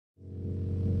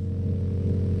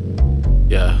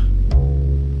Yeah.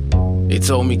 They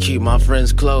told me keep my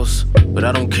friends close, but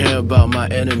I don't care about my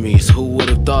enemies. Who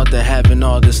would've thought that having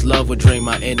all this love would drain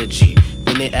my energy?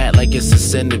 Then they act like it's a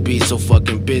sin to be so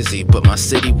fucking busy. But my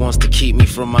city wants to keep me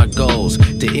from my goals,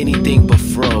 to anything but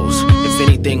froze. If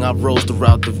anything, I rose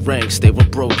throughout the ranks. They were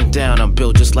broken down, I'm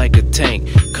built just like a tank.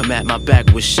 Come at my back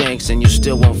with shanks and you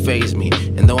still won't faze me.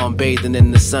 And though I'm bathing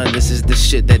in the sun, this is the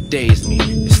shit that dazed me.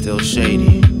 It's still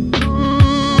shady.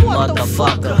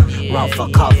 Motherfucker, run for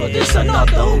cover, this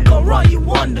another who gon' run you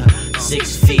under.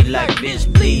 6 feet like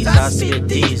bitch please, I spit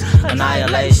these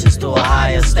annihilations to a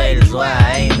higher status where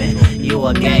I aiming. You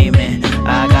are gaming,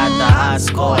 I got the high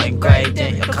score engraved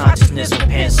in your consciousness with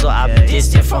pencil. I've been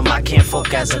distant from my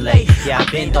kinfolk as of late. Yeah,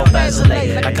 I've been dope as of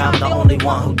late, like I'm the only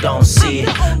one who don't see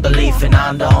it. Believing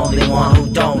I'm the only one who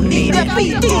don't need it.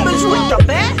 Beat demons with the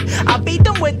bat, I beat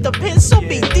them with the pencil.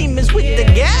 Beat demons with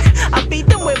the gat, I beat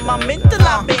them with my mental.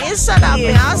 I've been inside, I've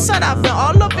been outside, I've been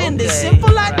all up in this.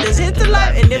 Simple like this, hit the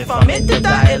life. And if I'm meant to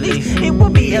die, at least it will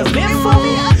be eventful.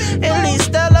 At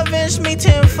least they'll avenge me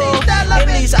tenfold. At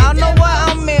least I know what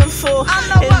I'm in for.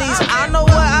 At least I know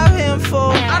what I'm in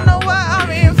for. I know what I'm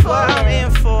in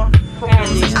for.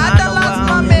 I done lost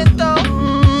my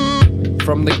mental.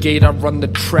 From the gate I run the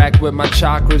track with my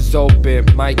chakras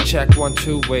open. Mic check 1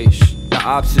 2 wait. The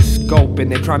ops is scoping,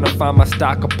 they tryna find my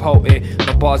stock of potent.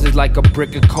 My bars is like a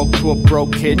brick of coke to a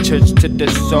broke kid. Church to the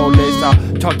soulless,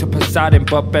 I'll talk to Poseidon,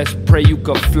 but best pray you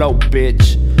can float,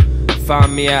 bitch.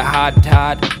 Find me at high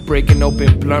tide, breaking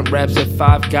open blunt raps at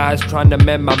 5 guys, trying to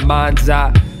mend my mind's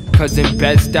eye. Cause in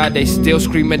Bed-Stuy they still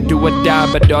screaming do or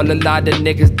die, but all a lot of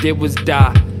niggas did was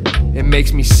die. It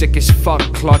makes me sick as fuck,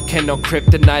 Clark Kent on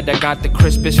kryptonite. I got the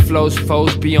crispest flows,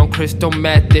 foes be on crystal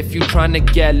meth. If you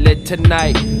tryna get lit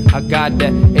tonight, I got the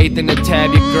 8th in the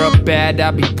tab, your girl bad,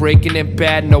 I be breaking it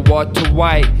bad, no water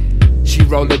white. She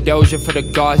roll a doja for the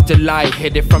God's delight.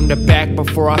 Hit it from the back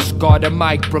before I scar the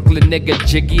mic. Brooklyn nigga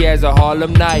jiggy as a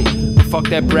Harlem night. But fuck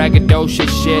that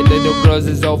braggadocious shit, little girls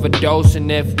is overdosing.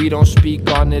 If we don't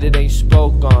speak on it, it ain't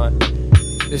spoke on.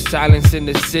 The silence in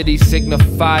the city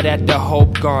signify that the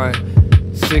hope gone.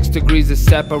 6 degrees of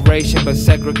separation, but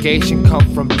segregation come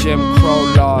from Jim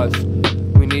Crow laws.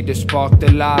 We need to spark the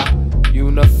lie,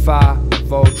 unify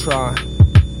Voltron.